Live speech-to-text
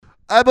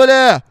Aí,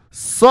 mulher,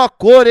 só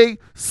couro, hein?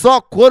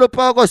 Só couro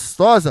pra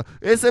gostosa.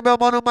 Esse é meu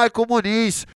mano Maycon Muniz.